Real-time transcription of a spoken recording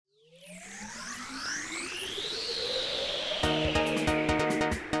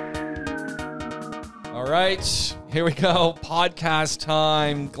right, here we go. Podcast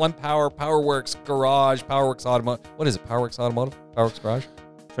time. Glen Power, PowerWorks Garage, PowerWorks Automotive. What is it? PowerWorks Automotive? PowerWorks Garage?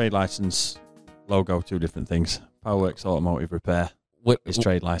 Trade license, logo, two different things. PowerWorks Automotive Repair is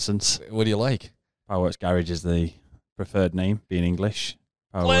trade license. What do you like? PowerWorks Garage is the preferred name, being English.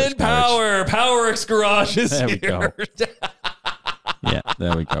 Glen Power, PowerWorks Garage is there here. We go. Yeah,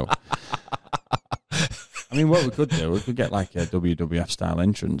 there we go. I mean, what we could do, we could get like a WWF style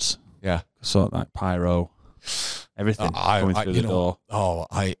entrance. Yeah. Sort of like pyro, everything coming through the door. Oh,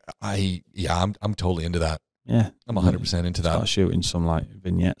 I'm totally into that. Yeah. I'm 100% into that. Start shooting some like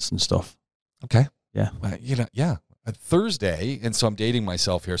vignettes and stuff. Okay. Yeah. Yeah. Thursday, and so I'm dating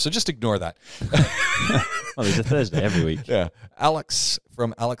myself here, so just ignore that. Well, there's a Thursday every week. Yeah. Alex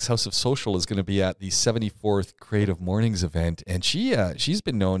from Alex House of Social is going to be at the 74th Creative Mornings event, and she's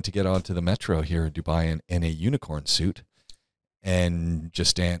been known to get onto the metro here in Dubai in a unicorn suit and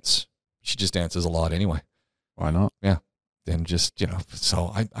just dance. She just dances a lot anyway. Why not? Yeah. And just,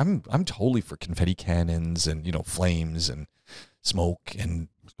 so I'm totally for confetti cannons and, flames and smoke and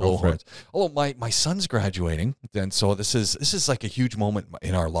blowhorns. Although my son's graduating, and so this is like a huge moment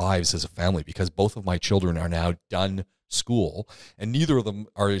in our lives as a family because both of my children are now done school, and neither of them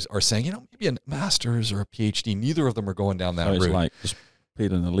are saying, maybe a master's or a PhD. Neither of them are going down that route. It's like just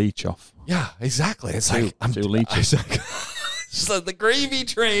peeling the leech off. Yeah, exactly. It's two leeches. So the gravy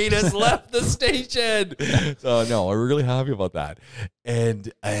train has left the station. So no, I'm really happy about that.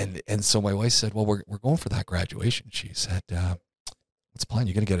 And so my wife said, well, we're going for that graduation. She said, what's the plan?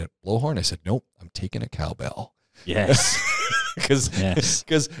 You going to get a blowhorn? I said, nope, I'm taking a cowbell. Yes. Because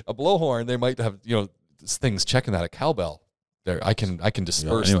a blowhorn, they might have, things checking that. A cowbell, there I can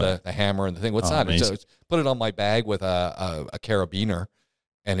disperse the hammer and the thing. What's that? So put it on my bag with a carabiner,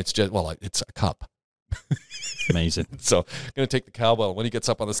 and it's just, it's a cup. Amazing. So I'm going to take the cowbell, and when he gets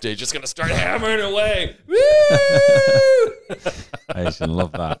up on the stage, it's going to start hammering away. Woo! I used to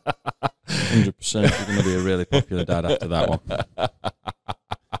love that. 100% you're going to be a really popular dad after that one.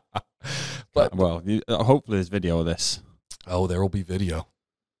 But hopefully there's video of this. Oh, there will be video.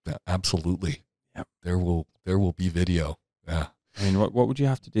 Yeah, absolutely. Yep. There will be video. Yeah. I mean, what would you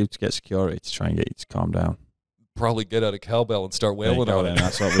have to do to get security to try and get you to calm down? Probably get out a cowbell and start wailing on it.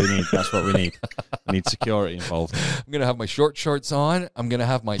 That's what we need. That's what we need. We need security involved. I'm going to have my short shorts on. I'm going to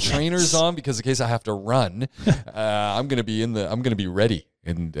have my trainers on because in case I have to run, I'm going to be ready.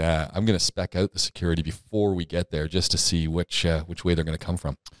 And I'm going to spec out the security before we get there just to see which way they're going to come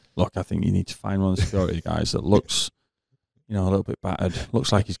from. Look, I think you need to find one of the security guys that looks, a little bit battered.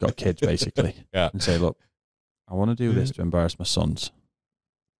 Looks like he's got kids, basically. Yeah. And say, look, I want to do this to embarrass my sons.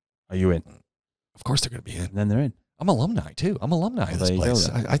 Are you in? Of course they're going to be in. And then they're in. I'm alumni, too. I'm alumni of this place.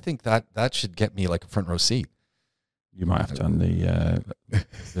 I think that should get me like a front row seat. You might have to turn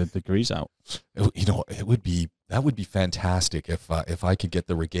the degrees out. That would be fantastic if I could get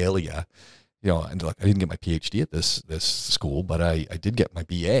the regalia, and I didn't get my PhD at this school, but I did get my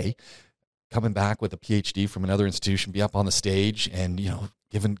BA. Coming back with a PhD from another institution, be up on the stage, and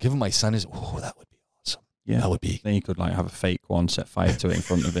given my son that would be awesome. Yeah, that would be. Then you could have a fake one, set fire to it in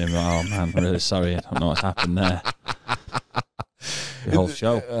front of him. Oh man, I'm really sorry. I don't know what's happened there. The whole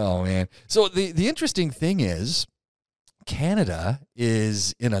show. Oh man. So the interesting thing is, Canada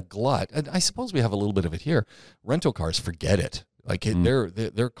is in a glut, and I suppose we have a little bit of it here. Rental cars, forget it. Like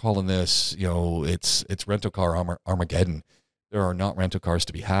they're calling this, it's rental car Armageddon. There are not rental cars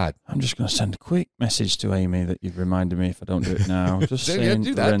to be had. I'm just going to send a quick message to Amy that you've reminded me if I don't do it now. Just saying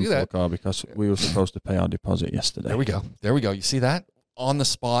do that. rental car because we were supposed to pay our deposit yesterday. There we go. You see that? On the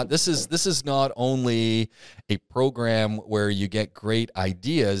spot. This is not only a program where you get great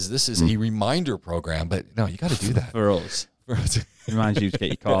ideas. This is a reminder program. But no, you got to do that for us. Reminds you to get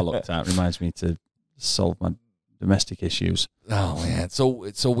your car looked at. Reminds me to solve my domestic issues. Oh man, so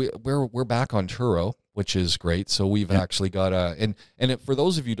we're back on Turo, which is great. So we've actually got for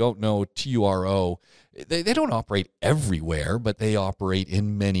those of you who don't know, Turo, they don't operate everywhere, but they operate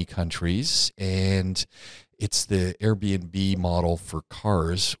in many countries, and it's the Airbnb model for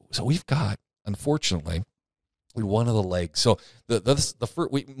cars. So we've got, unfortunately, one of the legs. So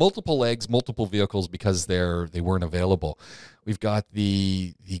multiple legs, multiple vehicles because they weren't available. We've got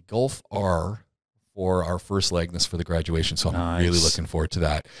the Golf R for our first leg, and this for the graduation. So I'm really looking forward to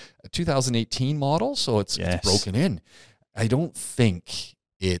that. A 2018 model, so it's broken in. I think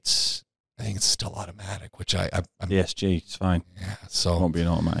it's still automatic, which I'm the SG, it's fine. Yeah, so it won't be an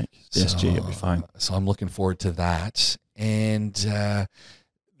automatic. The SG, it'll be fine. So I'm looking forward to that. And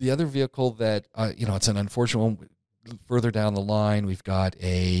the other vehicle that it's an unfortunate one. Further down the line, we've got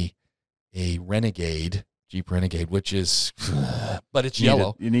a Renegade Jeep Renegade, which is, but it's You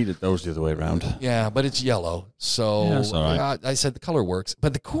yellow. needed those the other way around. Yeah, but it's yellow. So Yeah, that's all right. I said the color works.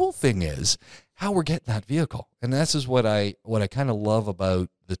 But the cool thing is how we're getting that vehicle. And this is what I kind of love about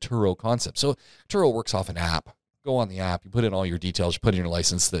the Turo concept. So Turo works off an app. Go on the app, you put in all your details, you put in your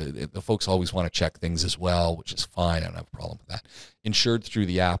license. The folks always want to check things as well, which is fine. I don't have a problem with that. Insured through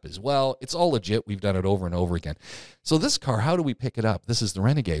the app as well. It's all legit. We've done it over and over again. So this car, how do we pick it up? This is the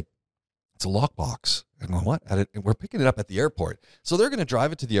Renegade. It's a lockbox. I'm going, what? We're picking it up at the airport. So they're going to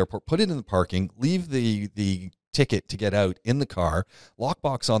drive it to the airport, put it in the parking, leave the ticket to get out in the car,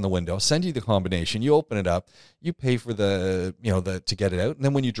 lockbox on the window, send you the combination. You open it up, you pay for the to get it out, and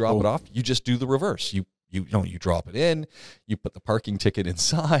then when you drop it off, you just do the reverse. You drop it in, you put the parking ticket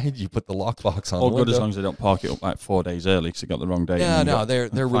inside, you put the lockbox on. All good as long as they don't park it up like 4 days early because they got the wrong date. Yeah, no, they're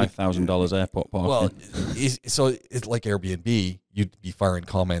really $5,000 airport parking. Well, so it's like Airbnb. You'd be firing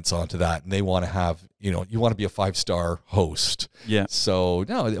comments onto that, and they want to have you want to be a 5-star host. Yeah. So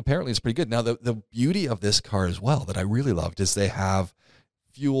no, apparently it's pretty good. Now the beauty of this car as well that I really loved is they have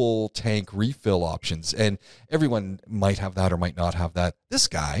fuel tank refill options, and everyone might have that or might not have that. This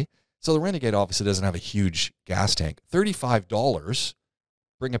guy. So the Renegade obviously doesn't have a huge gas tank. $35,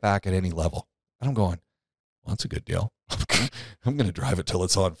 bring it back at any level. And I'm going, well, that's a good deal. I'm going to drive it till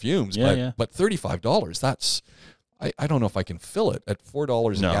it's on fumes. But $35, that's, I don't know if I can fill it at $4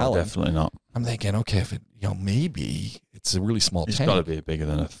 a gallon. No, definitely not. I'm thinking, okay, if it, maybe it's a really small tank. It's got to be bigger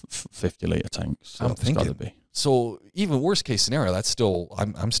than a 50-litre tank. So I'm thinking. It's got to be. So even worst case scenario, that's still,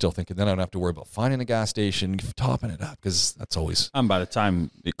 I'm still thinking then I don't have to worry about finding a gas station, topping it up, because that's always. And by the time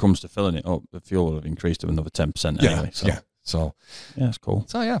it comes to filling it up, the fuel will have increased to another 10% anyway. So it's cool.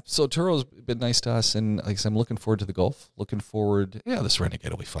 So Turo's been nice to us, and like I said, I'm looking forward to the Golf. This Renegade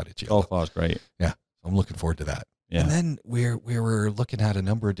will be fun at you. Golf is great. Yeah, I'm looking forward to that. Yeah. And then we were looking at a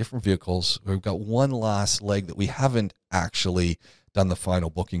number of different vehicles. We've got one last leg that we haven't actually done the final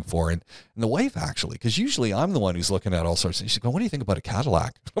booking for. And the wife actually, because usually I'm the one who's looking at all sorts of things. She's going, what do you think about a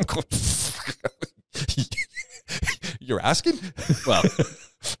Cadillac? I'm going, you're asking? Well,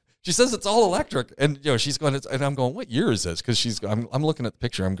 she says it's all electric. And she's going, and I'm going, what year is this? Because I'm looking at the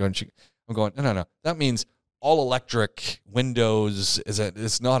picture. I'm going, no. That means all electric windows.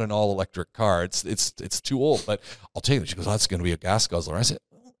 It's not an all electric car. It's too old. But I'll tell you, she goes, that's going to be a gas guzzler. I said,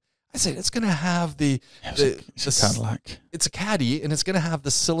 it's going to have it's a Cadillac. It's a Caddy, and it's going to have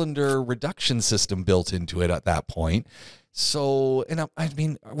the cylinder reduction system built into it at that point. So, and I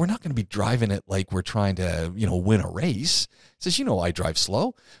mean, we're not going to be driving it like we're trying to, win a race. He says, I drive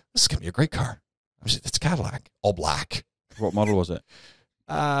slow. This is going to be a great car. It's a Cadillac, all black. What model was it?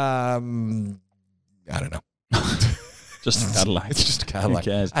 I don't know. Just a Cadillac. It's just a Cadillac.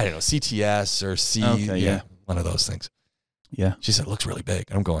 Who cares? I don't know, CTS or C. Okay, yeah. One of those things. Yeah. She said, it looks really big.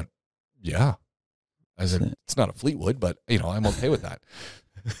 And I'm going, yeah. I said, it's not a Fleetwood, but, I'm okay with that.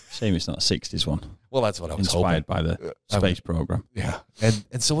 Shame it's not a 60s one. Well, that's what I was Inspired hoping. by the space program. Yeah.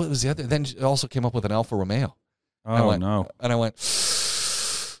 And so what was the other? Then it also came up with an Alfa Romeo. No. And I went,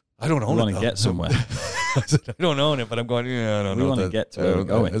 I don't own it. We want to get somewhere. I said, I don't own it, but I'm going, I don't know. We want to get to where we're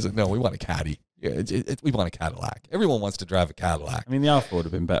going. I said, no, we want a Caddy. Yeah, we want a Cadillac. Everyone wants to drive a Cadillac. I mean, the Alfa would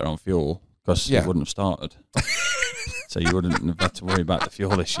have been better on fuel because it wouldn't have started. So you wouldn't have had to worry about the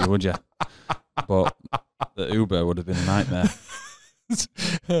fuel issue, would you? But the Uber would have been a nightmare.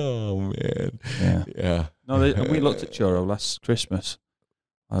 Oh, man. Yeah. No, we looked at Turo last Christmas.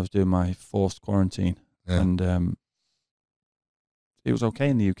 I was doing my forced quarantine, and it was okay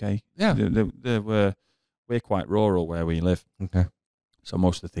in the UK. Yeah. We're quite rural where we live. Okay. So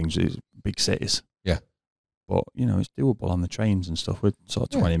most of the things is big cities. Yeah. But, it's doable on the trains and stuff. We're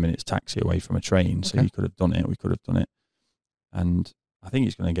sort of 20 minutes taxi away from a train, so you could have done it. We could have done it. And I think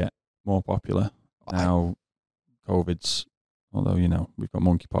it's going to get more popular now. COVID's, although, we've got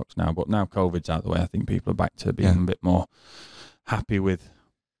monkeypox now, but now COVID's out of the way, I think people are back to being a bit more happy with,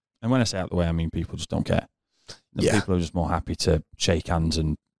 and when I say out of the way, I mean people just don't care. People are just more happy to shake hands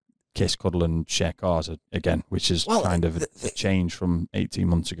and kiss, cuddle, and share cars again, which is kind of a change from 18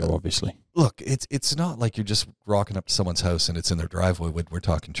 months ago, obviously. Look, it's not like you're just rocking up to someone's house and it's in their driveway. We're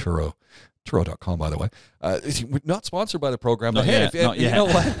talking Turo. Turo.com, by the way. We're not sponsored by the program, but you know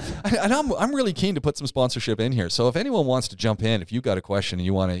what? And I'm really keen to put some sponsorship in here. So if anyone wants to jump in, if you've got a question and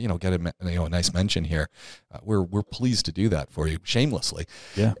you want to, get a nice mention here, we're pleased to do that for you shamelessly.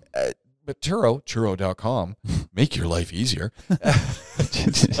 Yeah. But Turo.com, make your life easier.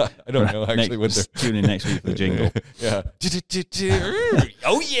 I don't know actually what they're... Tune in next week for the jingle. Yeah.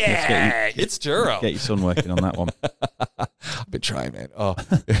 Oh, yeah. It's Turo. Get your son working on that one. I've been trying, man. Oh,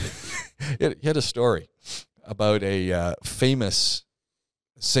 he had a story about a famous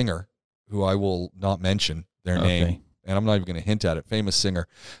singer who I will not mention their name, and I'm not even going to hint at it, famous singer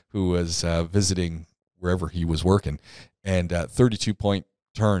who was visiting wherever he was working, and 32-point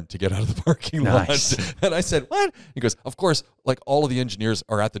turn to get out of the parking lot. And I said, what? He goes, of course, like all of the engineers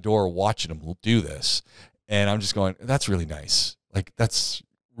are at the door watching him do this. And I'm just going, that's really nice. Like, that's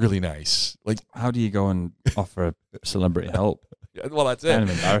really nice. Like, how do you go and offer celebrity help? Well, that's kind it.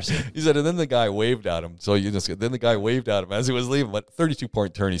 Of embarrassing. He said, and then the guy waved at him. So then the guy waved at him as he was leaving. But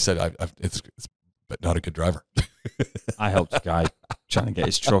 32-point turn, he said, it's but not a good driver. I helped a guy trying to get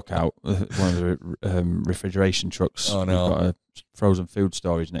his truck out, one of the refrigeration trucks. Oh, no. We've got a frozen food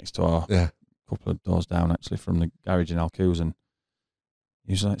storage next to our couple of doors down, actually, from the garage in Alcoos. And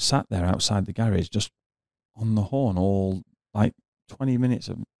he was like sat there outside the garage just on the horn all like 20 minutes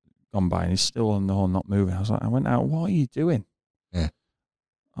have gone by and he's still on the horn, not moving. I was like, I went out, what are you doing? Yeah.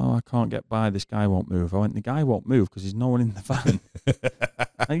 Oh, I can't get by. This guy won't move. I went, the guy won't move because there's no one in the van.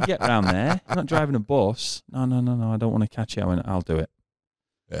 How you get around there? You're not driving a bus. No, I don't want to catch you. I went, I'll do it.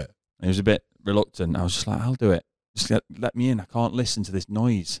 Yeah. And he was a bit reluctant. I was just like, I'll do it. Just let me in. I can't listen to this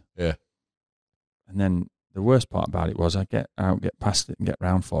noise. Yeah. And then the worst part about it was I get out, get past it and get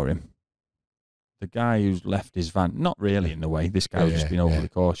round for him. The guy who's left his van, not really in the way. This guy was just being overly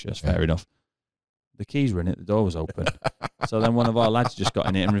cautious. Fair enough. The keys were in it. The door was open. So then one of our lads just got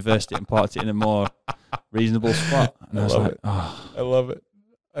in it and reversed it and parked it in a more reasonable spot. And I was like, I love it.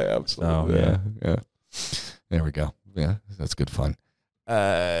 I absolutely. Yeah. There we go. Yeah, that's good fun.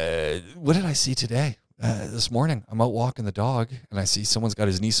 What did I see today? This morning, I'm out walking the dog, and I see someone's got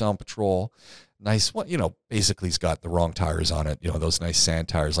his Nissan Patrol. Nice, basically he's got the wrong tires on it. Those nice sand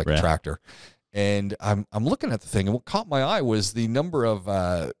tires like a tractor. And I'm looking at the thing, and what caught my eye was the number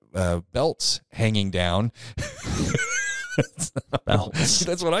of belts hanging down. Belts.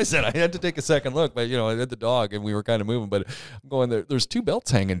 That's what I said. I had to take a second look, but I had the dog, and we were kind of moving. But I'm going there. There's 2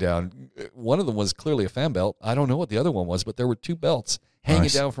 belts hanging down. One of them was clearly a fan belt. I don't know what the other one was, but there were 2 belts hanging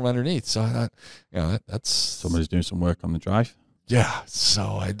down from underneath. So I thought, that's somebody's doing some work on the drive. Yeah,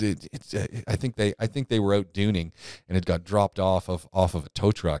 so I did. I think they were out dooning, and it got dropped off of a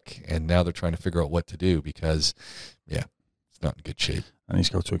tow truck, and now they're trying to figure out what to do because, it's not in good shape. I need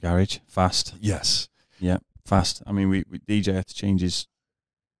to go to a garage fast. Yes. Yeah, fast. I mean, we DJ had to change his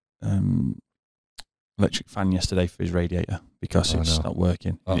electric fan yesterday for his radiator because it's not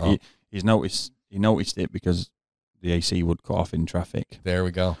working. He noticed it because the AC would cut off in traffic. There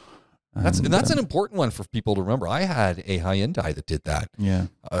we go. That's an important one for people to remember. I had a Hyundai that did that. Yeah.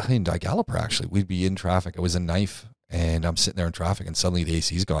 A Hyundai Galloper, actually. We'd be in traffic. It was a knife, and I'm sitting there in traffic, and suddenly the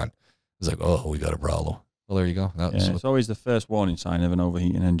AC's gone. It was like, oh, we got a problem. Well, there you go. It's always the first warning sign of an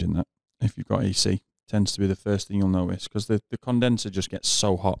overheating engine that if you've got AC, tends to be the first thing you'll notice because the condenser just gets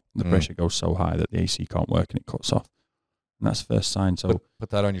so hot, the pressure goes so high that the AC can't work and it cuts off. And that's the first sign. So put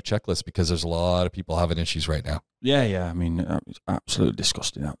that on your checklist because there's a lot of people having issues right now. Yeah. I mean, it's absolutely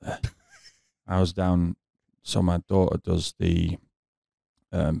disgusting out there. I was down, so my daughter does the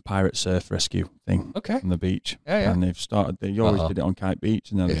pirate surf rescue thing on the beach. Yeah. And they always did it on Kite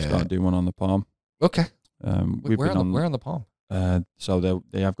Beach, and then they started doing one on the Palm. Okay. Where on the Palm? So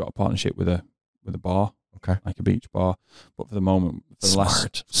they have got a partnership with a bar, like a beach bar. But for the moment, for the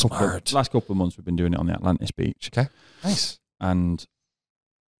last couple of months, we've been doing it on the Atlantis beach. Okay, nice. And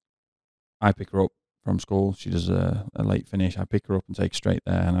I pick her up from school. She does a late finish. I pick her up and take her straight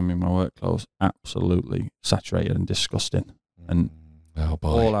there, and I'm in my work clothes, absolutely saturated and disgusting. And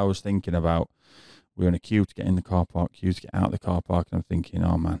all I was thinking about, we were in a queue to get in the car park, queue to get out of the car park, and I'm thinking,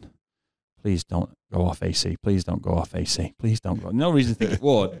 oh man, please don't go off AC. Please don't go off AC. Please don't go. No reason to think it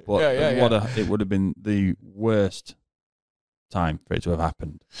would, but it would have been the worst time for it to have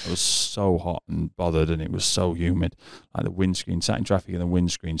happened. It was so hot and bothered, and it was so humid. Like the windscreen, sat in traffic and the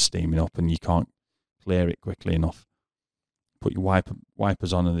windscreen steaming up, and you can't clear it quickly enough. Put your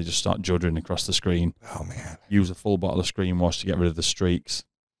wipers on and they just start juddering across the screen. Oh man. Use a full bottle of screen wash to get rid of the streaks.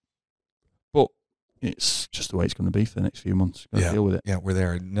 But it's just the way it's going to be for the next few months. Gotta deal with it. Yeah, we're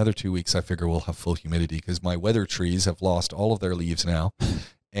there. Another 2 weeks, I figure we'll have full humidity because my weather trees have lost all of their leaves now,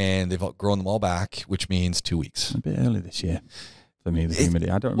 and they've grown them all back, which means 2 weeks. A bit early this year for me, the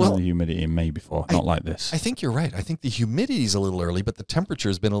humidity. I don't remember the humidity in May before, not like this. I think you're right. I think the humidity is a little early, but the temperature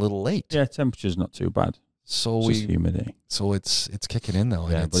has been a little late. Yeah, temperature's not too bad. So it's just humidity. So it's kicking in though.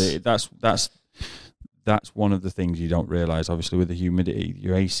 Yeah, but that's one of the things you don't realize. Obviously, with the humidity,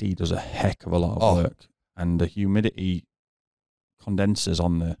 your AC does a heck of a lot of work, and the humidity condenses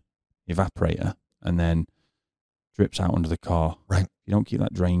on the evaporator and then drips out under the car. Right. If you don't keep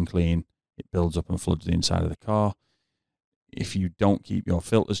that drain clean, it builds up and floods the inside of the car. If you don't keep your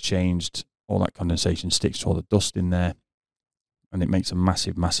filters changed, all that condensation sticks to all the dust in there. and it makes a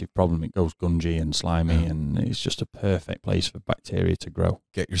massive, massive problem. It goes gungy and slimy, and it's just a perfect place for bacteria to grow.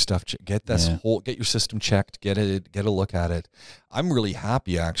 Get your stuff, get your system checked, get a look at it. I'm really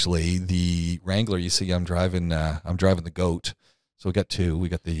happy, actually. The Wrangler, you see, I'm driving the Goat. So we got two. We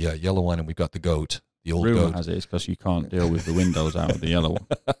got the yellow one, and we've got the Goat. The old Rumor Goat. has it because you can't deal with the windows out of the yellow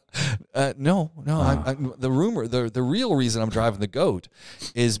one. No. The real reason I'm driving the Goat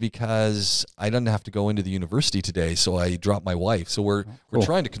is because I didn't have to go into the university today, so I dropped my wife. So we're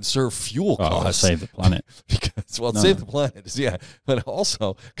trying to conserve fuel costs. Save the planet. Save the planet, yeah, but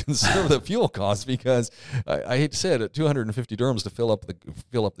also conserve the fuel costs because I hate to say it, at 250 dirhams to fill up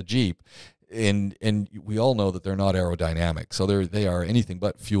the Jeep. And we all know that they're not aerodynamic, so they are anything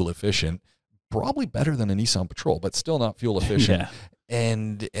but fuel efficient. Probably better than a Nissan Patrol, but still not fuel efficient.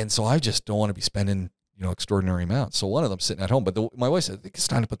 And so I just don't want to be spending extraordinary amounts. So one of them sitting at home, but my wife said, I think it's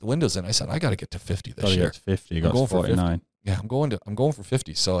time to put the windows in. I said, I got to get to 50 this year. Get to 50. You got 49. Yeah, I'm going for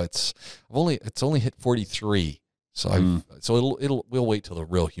 50. So it's only hit 43. So we'll wait till the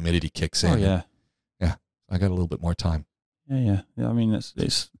real humidity kicks in. Oh yeah, yeah. I got a little bit more time. Yeah. I mean,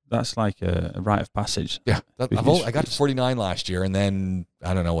 that's like a rite of passage. Yeah, I got to 49 last year, and then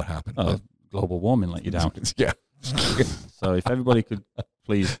I don't know what happened. Global warming let you down. Yeah. So if everybody could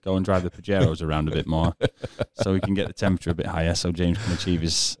please go and drive the Pajeros around a bit more, so we can get the temperature a bit higher, so James can achieve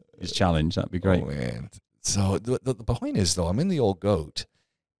his challenge, that'd be great. Oh, man. So the point is, though, I'm in the old Goat,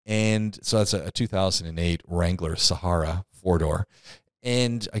 and so that's a 2008 Wrangler Sahara 4-door,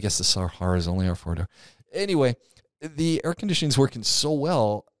 and I guess the Sahara is only our 4-door. Anyway, the air conditioning's working so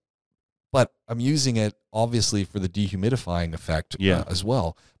well, but I'm using it obviously for the dehumidifying effect as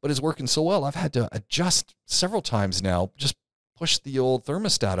well. But it's working so well, I've had to adjust several times now, just push the old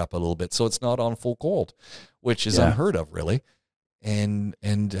thermostat up a little bit so it's not on full cold, which is unheard of, really. And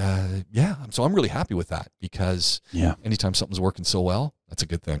so I'm really happy with that because anytime something's working so well, that's a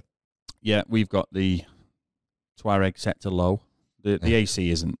good thing. Yeah, we've got the Touareg set to low. The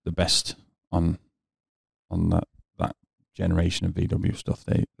AC isn't the best on that generation of VW stuff.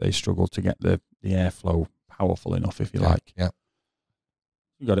 They struggle to get the airflow powerful enough, if you like. Yeah.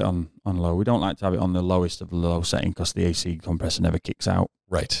 We got it on low. We don't like to have it on the lowest of the low setting because the AC compressor never kicks out.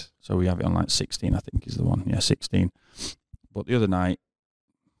 Right. So we have it on like 16, I think is the one. Yeah, 16. But the other night,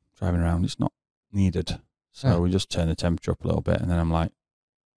 driving around, it's not needed. So we just turn the temperature up a little bit, and then I'm like,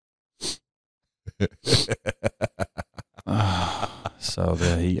 so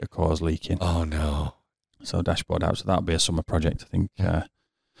the heater core's leaking. Oh, no. So dashboard out. So that'll be a summer project, I think. Do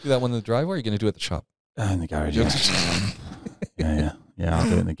that one in the driveway, or are you going to do it at the shop? In the garage, Yeah, I'll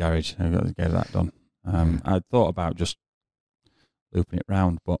do it in the garage. I've got to get that done. I thought about just looping it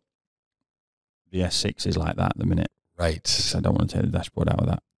round, but the S6 is like that at the minute. Right. So I don't want to take the dashboard out of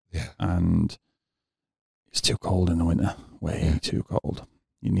that. Yeah. And it's too cold in the winter. Way too cold.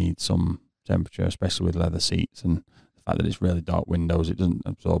 You need some temperature, especially with leather seats, and the fact that it's really dark windows, it doesn't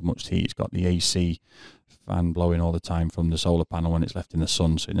absorb much heat. It's got the AC fan blowing all the time from the solar panel when it's left in the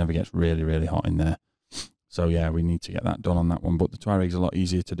sun, so it never gets really, really hot in there. So yeah, we need to get that done on that one. But the Touareg's a lot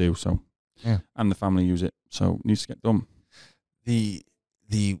easier to do, and the family use it, so it needs to get done.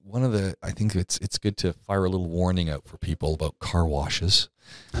 I think it's good to fire a little warning out for people about car washes.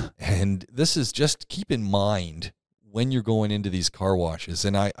 And this is just keep in mind when you're going into these car washes.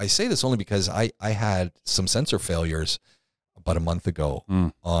 And I say this only because I had some sensor failures about a month ago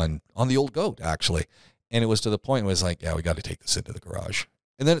on the old Goat, actually. And it was to the point where it was like, we got to take this into the garage.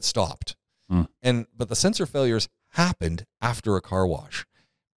 And then it stopped. But the sensor failures happened after a car wash.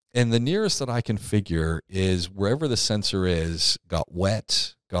 And the nearest that I can figure is wherever the sensor is got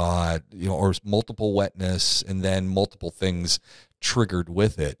wet, or multiple wetness, and then multiple things triggered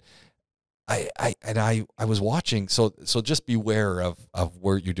with it. I was watching, so just beware of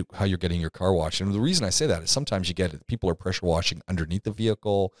where how you're getting your car washed. And the reason I say that is sometimes you get it, people are pressure washing underneath the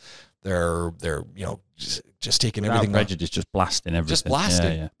vehicle. They're just taking without everything prejudice, just blasting everything. Just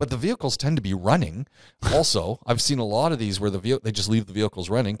blasting. Yeah. But the vehicles tend to be running. Also, I've seen a lot of these where they just leave the vehicles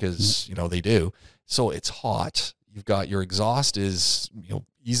running because they do. So it's hot. You've got your exhaust is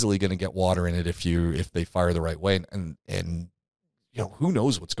easily going to get water in it if they fire the right way, and who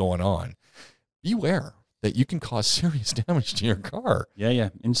knows what's going on. Beware that you can cause serious damage to your car. Yeah,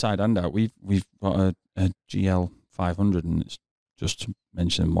 inside and out. We've got a GL 500, and it's just to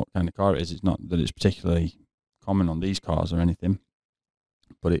mention what kind of car it is. It's not that it's particularly common on these cars or anything,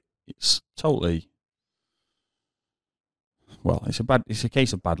 but it's totally. Well, it's a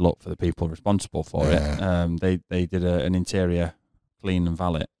case of bad luck for the people responsible for it. They did an interior clean and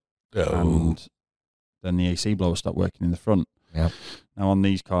valet, and then the AC blower stopped working in the front. Yep. Now on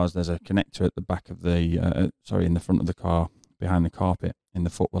these cars, there's a connector at the back of in the front of the car behind the carpet in the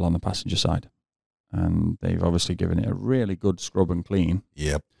footwell on the passenger side. And they've obviously given it a really good scrub and clean.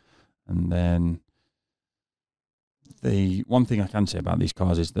 Yep. And then the one thing I can say about these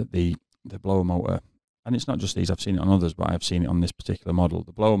cars is that the blower motor, and it's not just these, I've seen it on others, but I've seen it on this particular model.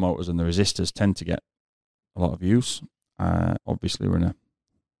 The blower motors and the resistors tend to get a lot of use. Obviously, we're in a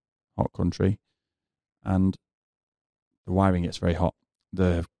hot country, and the wiring gets very hot.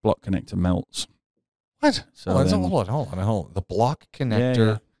 The block connector melts. What? So hold on. The block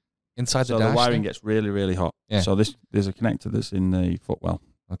connector inside the dash. So the wiring gets really, really hot. Yeah. So there's a connector that's in the footwell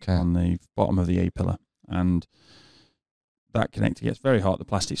on the bottom of the A-pillar, and that connector gets very hot. The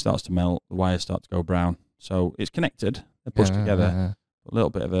plastic starts to melt. The wires start to go brown. So it's connected. They're pushed together. A little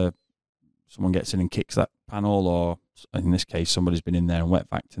bit of someone gets in and kicks that panel, or in this case, somebody's been in there and wet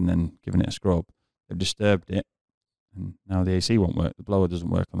vacuumed and then given it a scrub. They've disturbed it, and now the AC won't work. The blower doesn't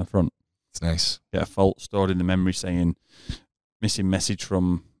work on the front. It's nice. Get a fault stored in the memory saying missing message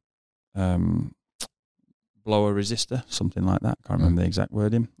from blower resistor, something like that. Can't remember the exact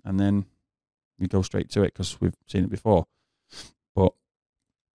wording. And then we go straight to it because we've seen it before. But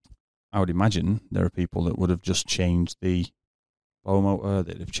I would imagine there are people that would have just changed the blower motor,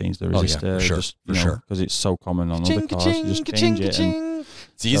 that have changed the resistor. For sure. Because it's so common on other cars. You just change it. And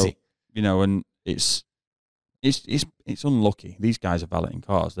it's easy. So, and it's unlucky. These guys are valeting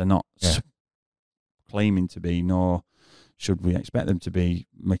cars. They're not claiming to be, nor should we expect them to be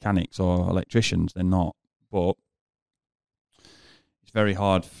mechanics or electricians. They're not. But it's very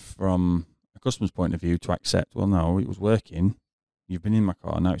hard from a customer's point of view to accept, well, no, it was working. You've been in my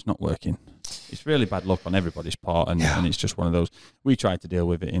car, now it's not working. It's really bad luck on everybody's part, and it's just one of those. We tried to deal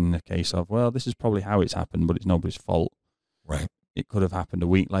with it in the case of, well, this is probably how it's happened, but it's nobody's fault. Right. It could have happened a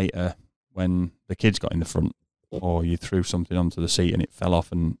week later when the kids got in the front, or you threw something onto the seat and it fell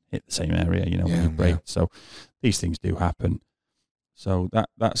off and hit the same area, when you brake. So these things do happen. So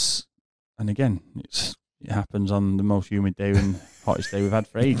that's, and again, it happens on the most humid day and hottest day we've had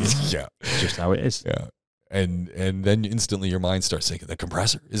for ages. Yeah. It's just how it is. Yeah. And then instantly your mind starts thinking, the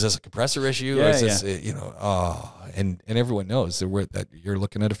compressor, is this a compressor issue? Yeah, or is this, and everyone knows that you're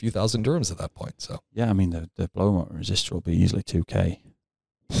looking at a few thousand dirhams at that point. So yeah, I mean the blower motor resistor will be easily 2K.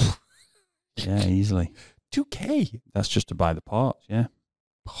 Yeah, easily 2K. That's just to buy the parts. Yeah,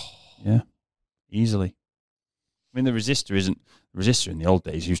 yeah, easily. I mean the resistor in the old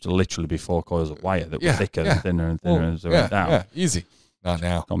days used to literally be 4 coils of wire that were thicker and thinner and thinner as they went down. Yeah, easy. Not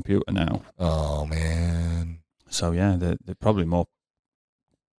now. Computer now. Oh man. So yeah, there's probably more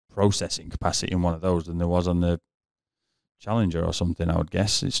processing capacity in one of those than there was on the Challenger or something, I would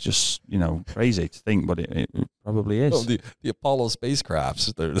guess. It's just, crazy to think, but it probably is. Well, the Apollo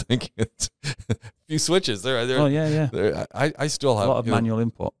spacecrafts, they're thinking it's a few switches. I still have a lot of manual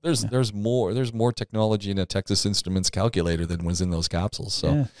input. There's more technology in a Texas Instruments calculator than was in those capsules.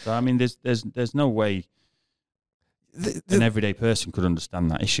 So I mean, there's no way an everyday person could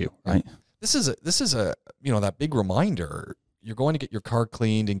understand that issue, right? This is a that big reminder. You're going to get your car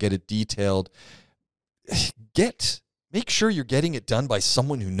cleaned and get it detailed. Make sure you're getting it done by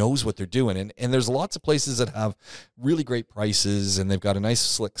someone who knows what they're doing. And there's lots of places that have really great prices and they've got a nice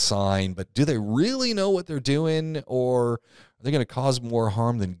slick sign, but do they really know what they're doing, or are they going to cause more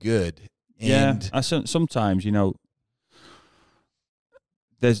harm than good? And sometimes,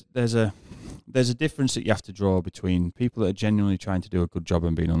 there's a difference that you have to draw between people that are genuinely trying to do a good job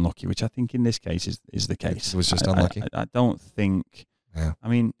and being unlucky, which I think in this case is the case. It was just unlucky. I don't think. Yeah. I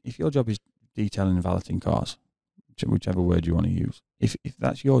mean, if your job is detailing and valeting cars, whichever word you want to use, if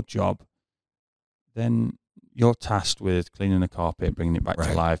that's your job, then you're tasked with cleaning the carpet, bringing it back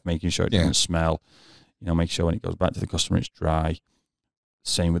to life, making sure it doesn't smell. Make sure when it goes back to the customer it's dry.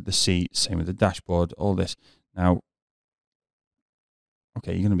 Same with the seats, same with the dashboard, all this. Now,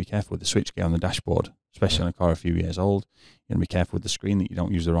 okay, you're going to be careful with the switchgear on the dashboard, especially on a car a few years old. You're going to be careful with the screen that you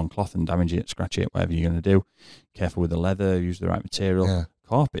don't use the wrong cloth and damage it, scratch it, whatever you're going to do. Careful with the leather, use the right material. Yeah.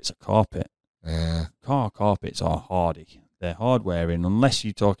 Carpet's a carpet. Yeah. Car carpets are hardy. They're hard wearing, unless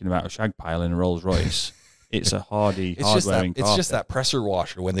you're talking about a shag pile in a Rolls Royce. It's a hardy, hard wearing carpet. It's just that pressure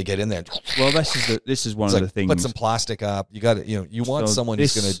washer when they get in there. Well, this is one of the things. Put some plastic up. You got to, you want someone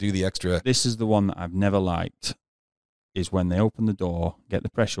who's going to do the extra. This is the one that I've never liked. Is when they open the door, get the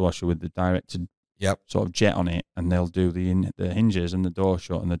pressure washer with the directed sort of jet on it, and they'll do the hinges and the door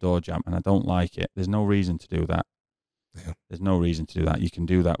shut and the door jam, and I don't like it. There's no reason to do that. Yeah. There's no reason to do that. You can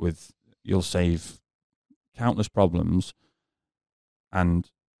do that you'll save countless problems, and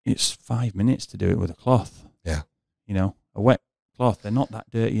it's 5 minutes to do it with a cloth. Yeah. A wet cloth, they're not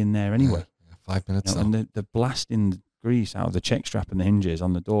that dirty in there anyway. Yeah, 5 minutes. And they're blasting the grease out of the check strap and the hinges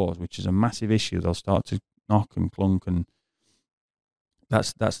on the doors, which is a massive issue. They'll start to knock and clunk, and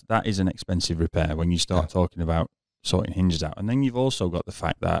that is an expensive repair when you start talking about sorting hinges out. And then you've also got the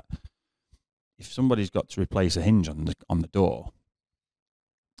fact that if somebody's got to replace a hinge on the door,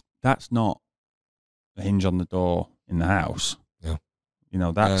 that's not a hinge on the door in the house. Yeah. You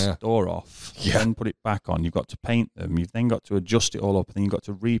know, that's door off. Yeah. Then put it back on. You've got to paint them. You've then got to adjust it all up, and then you've got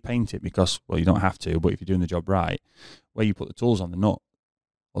to repaint it because, well, you don't have to, but if you're doing the job right, where you put the tools on the nut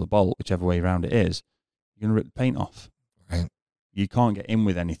or the bolt, whichever way around it is, you're going to rip the paint off. Right. You can't get in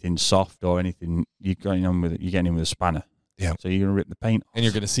with anything soft or anything. You're getting in with a spanner. Yeah. So you're going to rip the paint off. And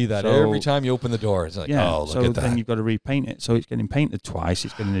you're going to see that every time you open the door. It's like, oh, look at that. So then you've got to repaint it. So it's getting painted twice.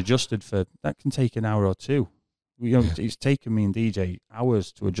 It's getting adjusted that can take an hour or two. It's taken me and DJ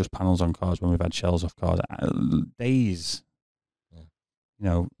hours to adjust panels on cars when we've had shells off cars. Days. Yeah. You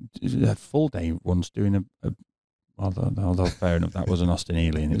know, a full day once doing although fair enough, that was an Austin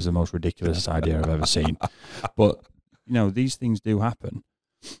Healey and it was the most ridiculous idea I've ever seen. But, you know, these things do happen.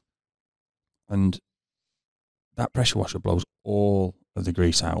 And that pressure washer blows all of the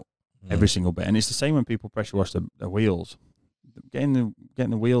grease out, every single bit. And it's the same when people pressure wash their wheels. Getting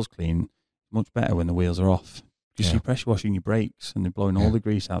the wheels clean much better when the wheels are off. Because you're pressure washing your brakes and they're blowing all the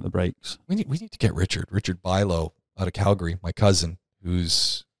grease out the brakes. We need to get Richard Bilo out of Calgary, my cousin, who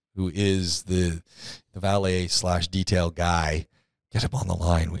is the valet / detail guy. Get him on the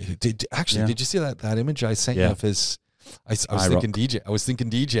line. Did you see that image I sent you of his? I was thinking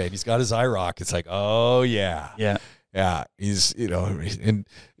DJ. And he's got his IROC. It's like, oh yeah. He's and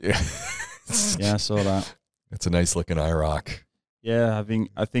yeah, I saw that. It's a nice looking IROC. Yeah,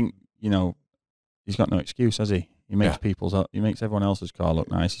 I think he's got no excuse, has he? He makes everyone else's car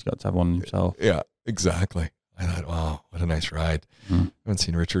look nice. He's got to have one himself. Yeah, exactly. I thought, wow, what a nice ride. I haven't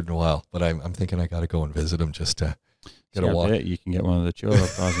seen Richard in a while, but I'm thinking I got to go and visit him just to get a walk. You can get one of the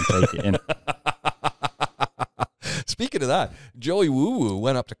churro cars and take it in. Speaking of that, Joey Woo Woo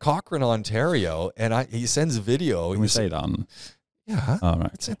went up to Cochrane, Ontario, and he sends a video. Can we say that on? Yeah. All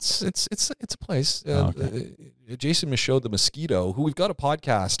right. It's a place. Okay. Jason Michaud, the Mosquito, who we've got a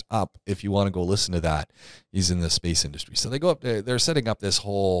podcast up if you want to go listen to that. He's in the space industry. So they go up there, they're setting up this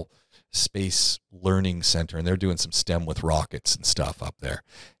whole space learning center, and they're doing some STEM with rockets and stuff up there.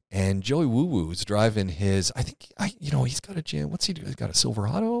 And Joey Woo Woo's driving his, he's got a gym. What's he do? He's got a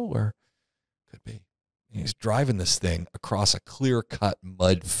Silverado, or could be. He's driving this thing across a clear-cut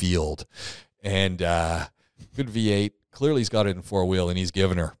mud field, and good V8. Clearly, he's got it in four-wheel, and he's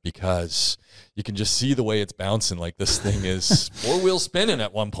giving her because you can just see the way it's bouncing. Like this thing is four-wheel spinning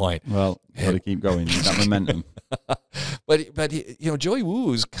at one point. Well, got to keep going. You got momentum. But Joey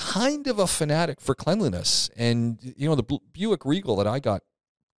Woo is kind of a fanatic for cleanliness, and the Buick Regal that I got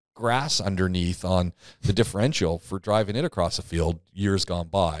grass underneath on the differential for driving it across a field years gone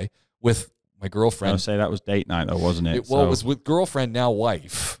by with my girlfriend. I would say that was date night, though, wasn't it? It was with girlfriend, now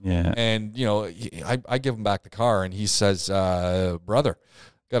wife. Yeah. And, I give him back the car, and he says, brother,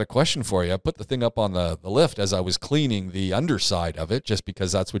 got a question for you. I put the thing up on the lift as I was cleaning the underside of it, just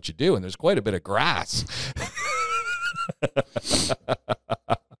because that's what you do. And there's quite a bit of grass.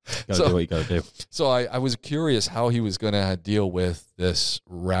 Do what you got to do. So I was curious how he was going to deal with this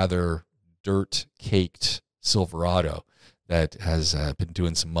rather dirt-caked Silverado that has been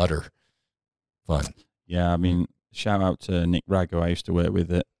doing some mutter fun. Yeah, I mean, shout out to Nick Bragg, who I used to work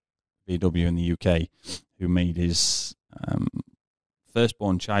with at VW in the UK, who made his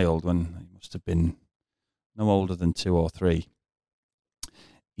firstborn child, when he must have been no older than 2 or 3,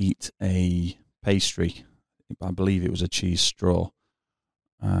 eat a pastry. I believe it was a cheese straw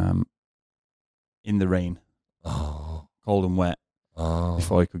in the rain, cold and wet,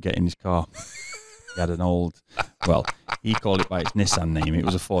 before he could get in his car. He had an old, he called it by its Nissan name. It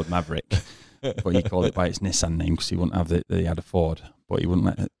was a Ford Maverick. But he called it by its Nissan name because he wouldn't have he had a Ford, but he wouldn't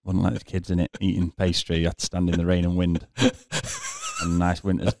let the kids in it eating pastry. He had to stand in the rain and wind on a nice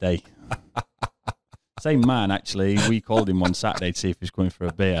winter's day. Same man, actually. We called him one Saturday to see if he was going for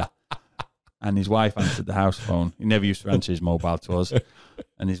a beer, and his wife answered the house phone. He never used to answer his mobile to us,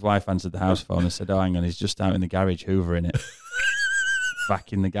 and his wife answered the house phone and said, "Oh, hang on, he's just out in the garage hoovering it."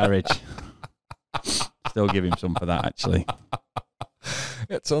 Back in the garage. Still give him some for that, actually.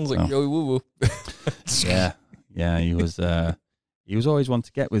 It sounds like Joey Woo Woo. Yeah, he was always one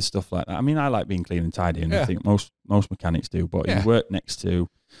to get with stuff like that. I mean, I like being clean and tidy, and I think most mechanics do. But he worked next to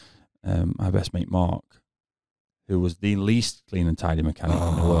my best mate Mark, who was the least clean and tidy mechanic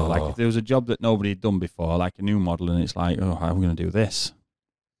in the world. Like if there was a job that nobody had done before, like a new model, and it's like, how are we going to do this?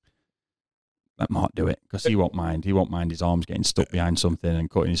 Let Mark do it, because he won't mind. He won't mind his arms getting stuck behind something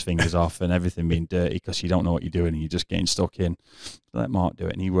and cutting his fingers off and everything being dirty because you don't know what you're doing and you're just getting stuck in. Let Mark do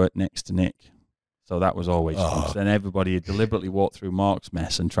it. And he worked next to Nick. So that was always fun. So then everybody had deliberately walked through Mark's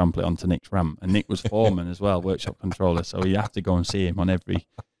mess and trample it onto Nick's ramp. And Nick was foreman as well, workshop controller. So you have to go and see him on every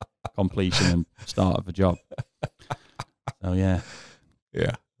completion and start of a job. So yeah.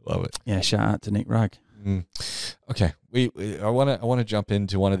 Yeah, love it. Yeah, shout out to Nick Ragg. Okay, I want to jump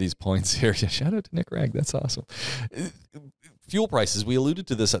into one of these points here. Shout out to Nick Ragg. That's awesome. Fuel prices. We alluded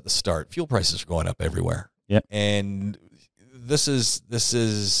to this at the start. Fuel prices are going up everywhere. Yep. And this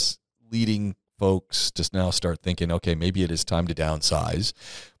is leading folks to now start thinking, okay, maybe it is time to downsize.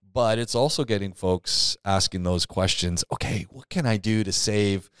 But it's also getting folks asking those questions. Okay, what can I do to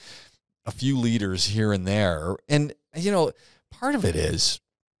save a few liters here and there? And part of it is,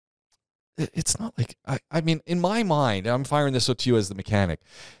 it's not like, I mean, in my mind, I'm firing this to you as the mechanic.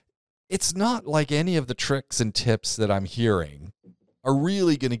 It's not like any of the tricks and tips that I'm hearing are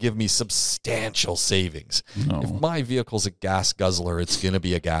really going to give me substantial savings. No. If my vehicle's a gas guzzler, it's going to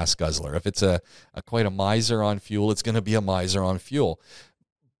be a gas guzzler. If it's quite a miser on fuel, it's going to be a miser on fuel.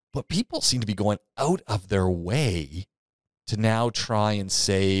 But people seem to be going out of their way to now try and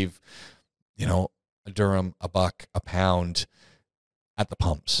save, a dirham, a buck, a pound at the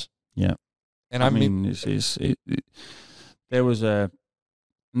pumps. Yeah. And I mean there was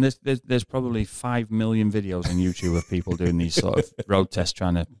there's probably 5 million videos on YouTube of people doing these sort of road tests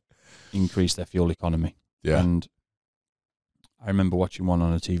trying to increase their fuel economy. Yeah. And I remember watching one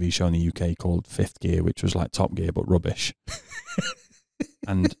on a TV show in the UK called Fifth Gear, which was like Top Gear but rubbish.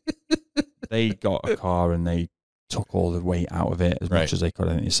 And they got a car and they took all the weight out of it as much as they could.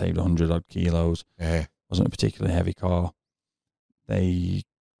 I think they saved 100 odd kilos. Yeah. Wasn't a particularly heavy car. They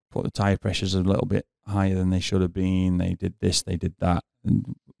put the tyre pressures a little bit higher than they should have been. They did this, they did that.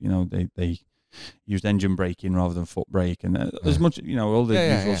 And, they used engine braking rather than foot brake. And as much, all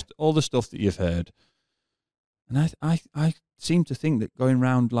the usual all the stuff that you've heard. And I seem to think that going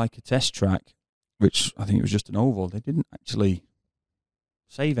around like a test track, which I think it was just an oval, they didn't actually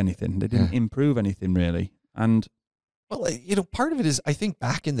save anything. They didn't improve anything really. And well, part of it is, I think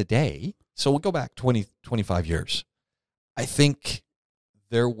back in the day, so we'll go back 20, 25 years. I think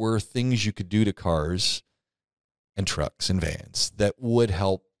there were things you could do to cars and trucks and vans that would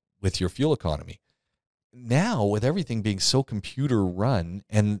help with your fuel economy. Now, with everything being so computer run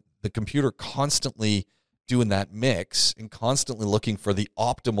and the computer constantly doing that mix and constantly looking for the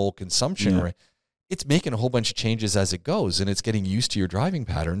optimal consumption rate, it's making a whole bunch of changes as it goes, and it's getting used to your driving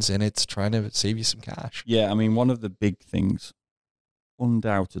patterns, and it's trying to save you some cash. Yeah, I mean, one of the big things,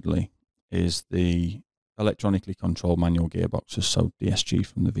 undoubtedly, is the electronically controlled manual gearboxes, so DSG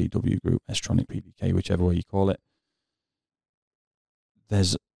from the VW group, S-Tronic PDK, whichever way you call it.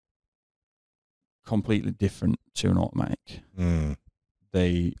 There's completely different to an automatic.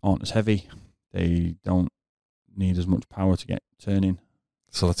 They aren't as heavy. They don't need as much power to get turning.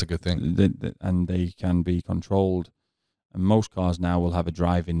 So that's a good thing. And they can be controlled. And most cars now will have a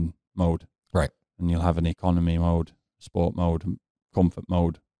driving mode. Right. And you'll have an economy mode, sport mode, comfort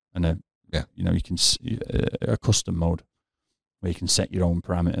mode, and you can a custom mode where you can set your own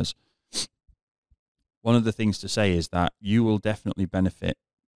parameters. One of the things to say is that you will definitely benefit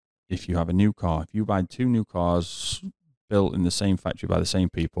if you have a new car. If you buy 2 new cars built in the same factory by the same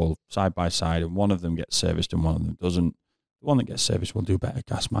people, side by side, and one of them gets serviced and one of them doesn't, the one that gets serviced will do better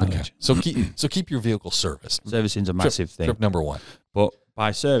gas mileage. Okay. So keep your vehicle serviced. Servicing's a massive thing. Trip number 1. But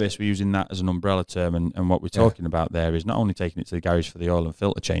by service, we're using that as an umbrella term, and what we're talking about there is not only taking it to the garage for the oil and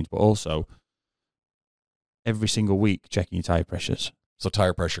filter change, but also every single week checking your tyre pressures. So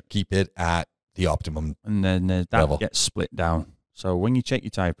tyre pressure, keep it at the optimum and then that level. Gets split down. So when you check your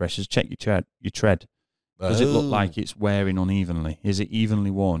tyre pressures, check your tread. Does it look like it's wearing unevenly? Is it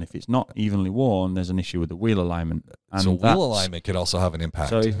evenly worn? If it's not evenly worn, there's an issue with the wheel alignment. And so wheel alignment could also have an impact.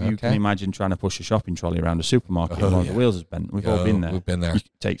 So if you can imagine trying to push a shopping trolley around a supermarket and one of the wheels is bent, we've all been there. We've been there.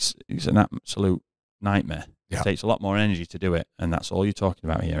 It's an absolute nightmare. It takes a lot more energy to do it, and that's all you're talking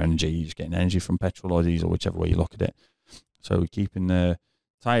about here, energy. You're just getting energy from petrol or diesel, whichever way you look at it. So keeping the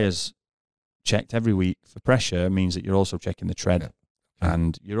tyres checked every week for pressure means that you're also checking the tread.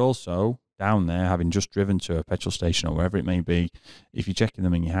 And you're also down there, having just driven to a petrol station or wherever it may be. If you're checking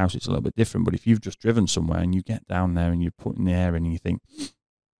them in your house, it's a little bit different. But if you've just driven somewhere and you get down there and you're putting the air in and you think,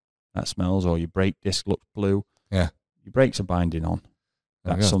 that smells, or your brake disc looks blue, your brakes are binding on.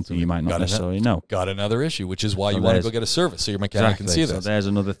 That's something you might not necessarily know. Got another issue, which is why you want to go get a service so your mechanic can see this. So there's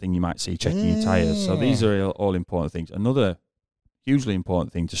another thing you might see checking your tyres. So these are all important things. Another hugely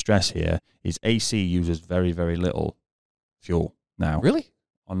important thing to stress here is AC uses very, very little fuel now. Really?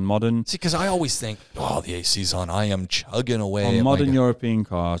 On modern... See, because I always think, the AC's on. I am chugging away. On modern European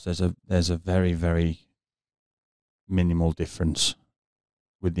cars, there's a very, very minimal difference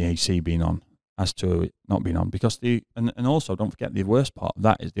with the AC being on. as to it not being on, because and also don't forget, the worst part of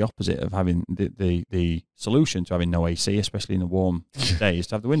that is the opposite of having the solution to having no AC, especially in a warm day, is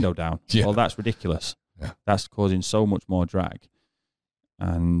to have the window down. Yeah. Well, that's ridiculous. Yeah. That's causing so much more drag.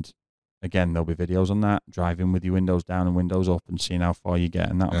 And again, there'll be videos on that, driving with your windows down and windows up and seeing how far you get,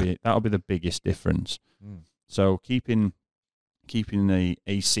 and that'll be the biggest difference. So keeping the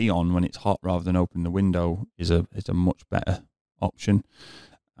AC on when it's hot rather than opening the window is a much better option.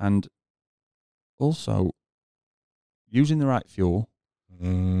 And also using the right fuel,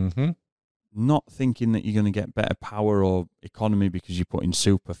 not thinking that you're going to get better power or economy because you're putting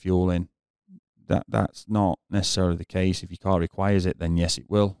super fuel in. That's not necessarily the case. If your car requires it, then yes, it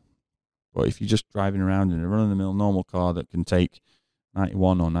will. But if you're just driving around in a run-of-the-mill normal car that can take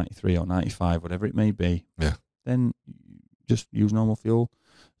 91 or 93 or 95, whatever it may be, then just use normal fuel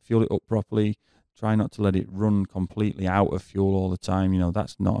it up properly. Try not to let it run completely out of fuel all the time.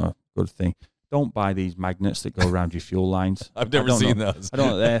 That's not a good thing. Don't buy these magnets that go around your fuel lines. I've never seen those. I don't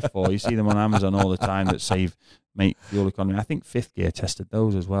know what they're for. You see them on Amazon all the time that make fuel economy. I think Fifth Gear tested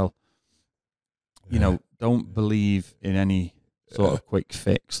those as well. Don't believe in any sort of quick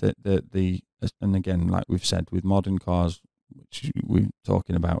fix and again, like we've said, with modern cars, which we're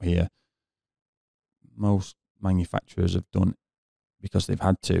talking about here, most manufacturers have done, because they've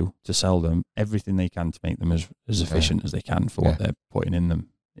had to sell them, everything they can to make them as efficient as they can for what they're putting in them.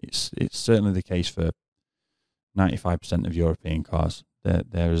 It's certainly the case for 95% of European cars. They're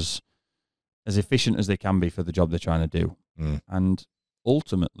as efficient as they can be for the job they're trying to do. And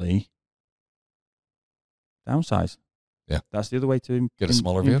ultimately, downsize. Yeah, that's the other way to get a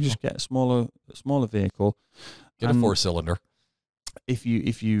smaller vehicle. Just get a smaller vehicle. Get a 4-cylinder. If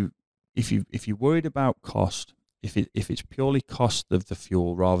you're worried about cost, if it's purely cost of the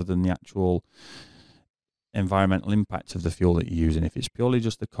fuel rather than the actual environmental impact of the fuel that you're using, if it's purely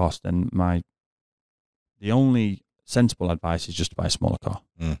just the cost, then the only sensible advice is just to buy a smaller car.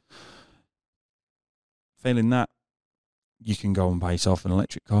 Failing that, you can go and buy yourself an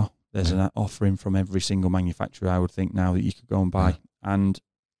electric car. There's an offering from every single manufacturer, I would think, now that you could go and buy. And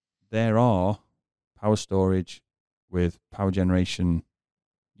there are power storage with power generation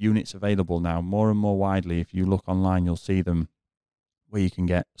units available now, more and more widely. If you look online, you'll see them where you can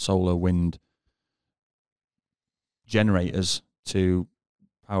get solar, wind generators to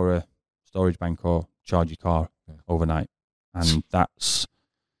power a storage bank or charge your car overnight. And that's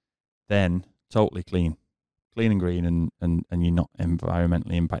then totally clean and green, and you're not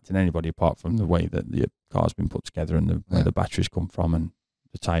environmentally impacting anybody apart from the way that the car's been put together and where the batteries come from and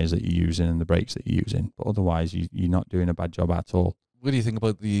the tyres that you're using and the brakes that you're using. But otherwise, you're not doing a bad job at all. What do you think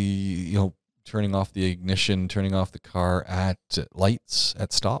about the, turning off the ignition, turning off the car at lights,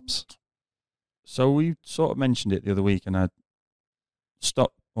 at stops? So we sort of mentioned it the other week, and I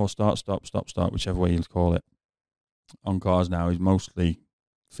stop or start, whichever way you call it, on cars now is mostly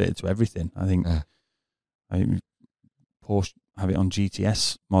fitted to everything. I think Porsche have it on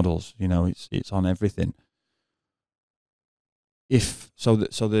GTS models. It's on everything. The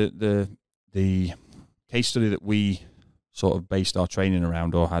case study that we sort of based our training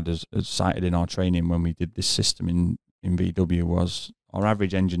around, or had as cited in our training when we did this system in VW, was our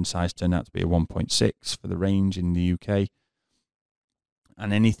average engine size turned out to be a 1.6 for the range in the UK.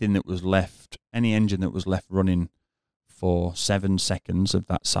 And any engine that was left running for 7 seconds of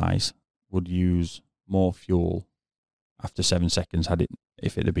that size would use more fuel after 7 seconds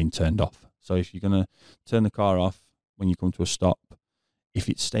if it had been turned off. So if you're going to turn the car off when you come to a stop, if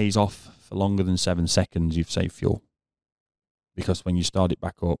it stays off for longer than 7 seconds, you've saved fuel. Because when you start it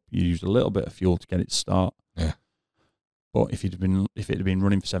back up, you use a little bit of fuel to get it to start. Yeah. But if it had been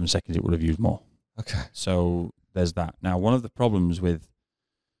running for 7 seconds, it would have used more. Okay. So there's that. Now, one of the problems with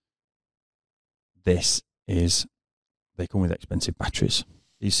this is they come with expensive batteries.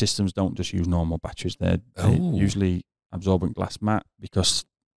 These systems don't just use normal batteries. They're usually absorbent glass matte, because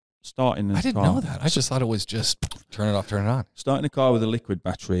starting I didn't know that. I just thought it was just turn it off, turn it on. Starting a car with a liquid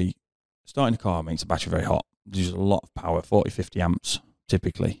battery, starting a car makes the battery very hot. It uses a lot of power, 40, 50 amps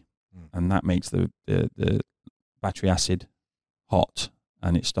typically. And that makes the battery acid hot,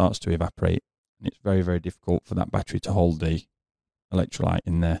 and it starts to evaporate. And it's very, very difficult for that battery to hold the electrolyte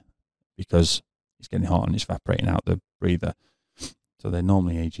in there, because it's getting hot and it's evaporating out the breather. So they're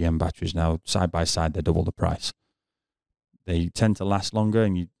normally AGM batteries now. Side by side, they're double the price. They tend to last longer,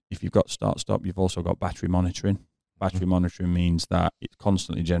 and if you've got start-stop, you've also got battery monitoring. Battery monitoring means that it's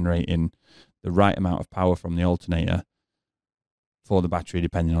constantly generating the right amount of power from the alternator for the battery,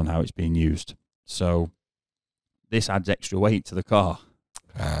 depending on how it's being used. So this adds extra weight to the car.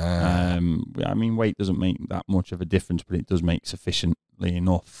 Weight doesn't make that much of a difference, but it does make sufficiently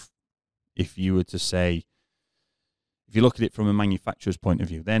enough if you were to say, if you look at it from a manufacturer's point of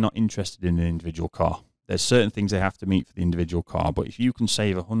view, they're not interested in an individual car. There's certain things they have to meet for the individual car, but if you can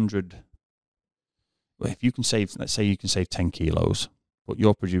save 100, well, if you can save, let's say you can save 10 kilos, but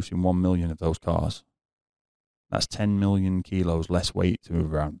you're producing 1 million of those cars, that's 10 million kilos less weight to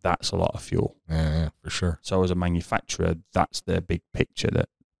move around. That's a lot of fuel. Yeah, for sure. So as a manufacturer, that's the big picture that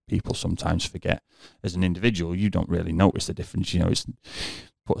people sometimes forget. As an individual, you don't really notice the difference. It's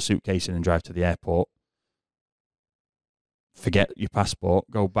put a suitcase in and drive to the airport, forget your passport,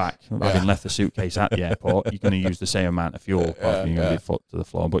 go back, having left the suitcase at the airport. You're going to use the same amount of fuel, apart from you're going to be foot to the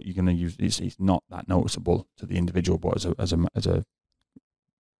floor, but you're going to use, it's not that noticeable to the individual, but as a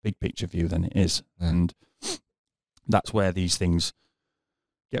big picture view, then it is. Yeah. And that's where these things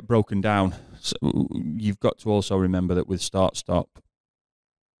get broken down. So you've got to also remember that with start-stop,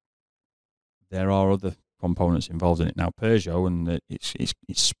 there are other components involved in it. Now, Peugeot, and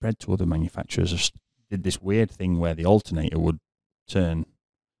it's spread to other manufacturers, did this weird thing where the alternator would turn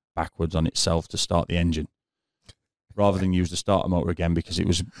backwards on itself to start the engine, rather than use the starter motor again, because it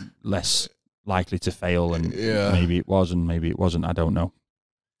was less likely to fail. And maybe it was, and maybe it wasn't. I don't know.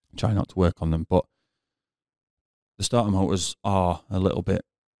 Try not to work on them, but the starter motors are a little bit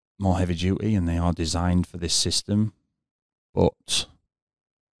more heavy duty, and they are designed for this system, but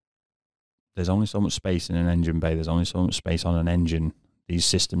there's only so much space in an engine bay. There's only so much space on an engine. These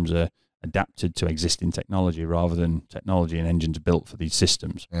systems are adapted to existing technology rather than technology and engines built for these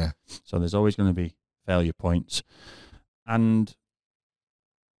systems. Yeah. So there's always going to be failure points. And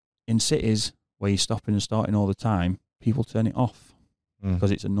in cities where you're stopping and starting all the time, people turn it off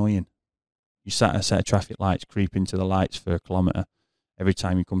because it's annoying. You sat a set of traffic lights, creep into the lights for a kilometre. Every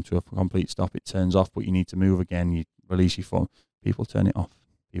time you come to a complete stop, it turns off, but you need to move again. You release your foot. People turn it off.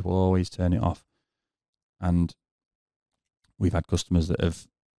 People always turn it off. And we've had customers that have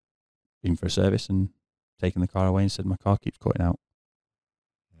been for a service and taken the car away and said, my car keeps cutting out.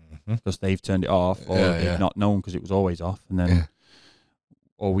 Because they've turned it off, or they've not known because it was always off. And then,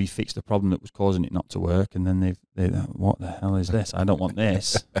 or we fixed the problem that was causing it not to work. And then they what the hell is this? I don't want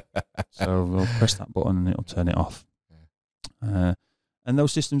this. So we'll press that button and it'll turn it off. And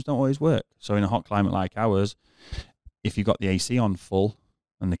those systems don't always work. So in a hot climate like ours, if you've got the AC on full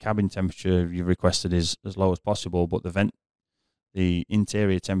and the cabin temperature you've requested is as low as possible, but the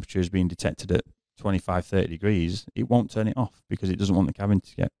interior temperature is being detected at 25, 30 degrees, it won't turn it off because it doesn't want the cabin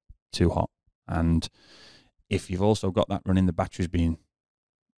to get too hot. And if you've also got that running, the batteries being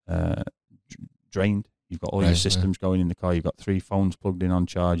drained, you've got all your systems going in the car, you've got 3 phones plugged in on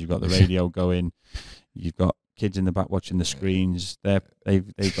charge, you've got the radio going, you've got kids in the back watching the screens, they've got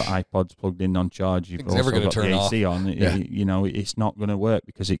iPods plugged in on charge, you've also got the AC on. It's not going to work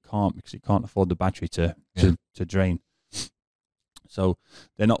because it can't afford the battery to drain. So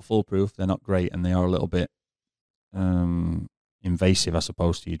they're not foolproof, they're not great, and they are a little bit invasive, I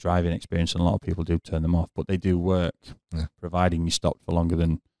suppose, to your driving experience, and a lot of people do turn them off, but they do work, providing you stop for longer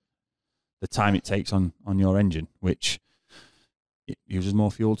than the time it takes on your engine, which it uses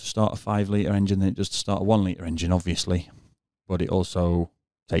more fuel to start a 5-litre engine than it does to start a 1-litre engine, obviously, but it also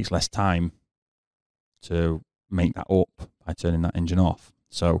takes less time to make that up by turning that engine off.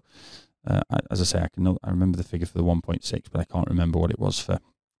 So as I say, I remember the figure for the 1.6, but I can't remember what it was for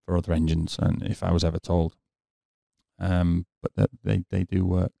other engines, and if I was ever told. But they do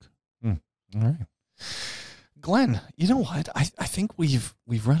work. All right, Glenn. You know what? I think we've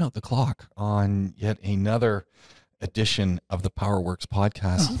run out the clock on yet another edition of the PowerWorks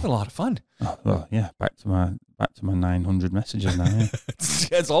podcast. It's been a lot of fun. Oh, well, yeah. Back to my 900 messages now. Yeah.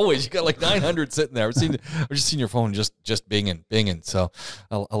 As always, you got like 900 sitting there. I've just seen your phone just binging. So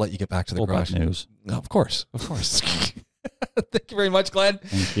I'll let you get back to the garage. Bad news. Of course. Thank you very much, Glenn.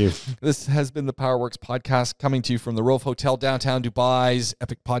 Thank you. This has been the PowerWorks podcast, coming to you from the Rove Hotel, downtown Dubai's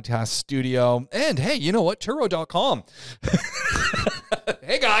Epic Podcast Studio. And hey, you know what? Turo.com.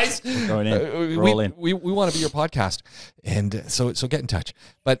 Hey guys, we're going in. We want to be your podcast, and so get in touch.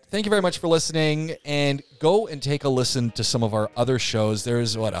 But thank you very much for listening, and go and take a listen to some of our other shows.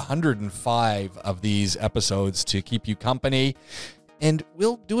 There's 105 of these episodes to keep you company, and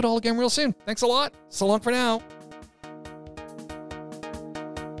we'll do it all again real soon. Thanks a lot. So long for now.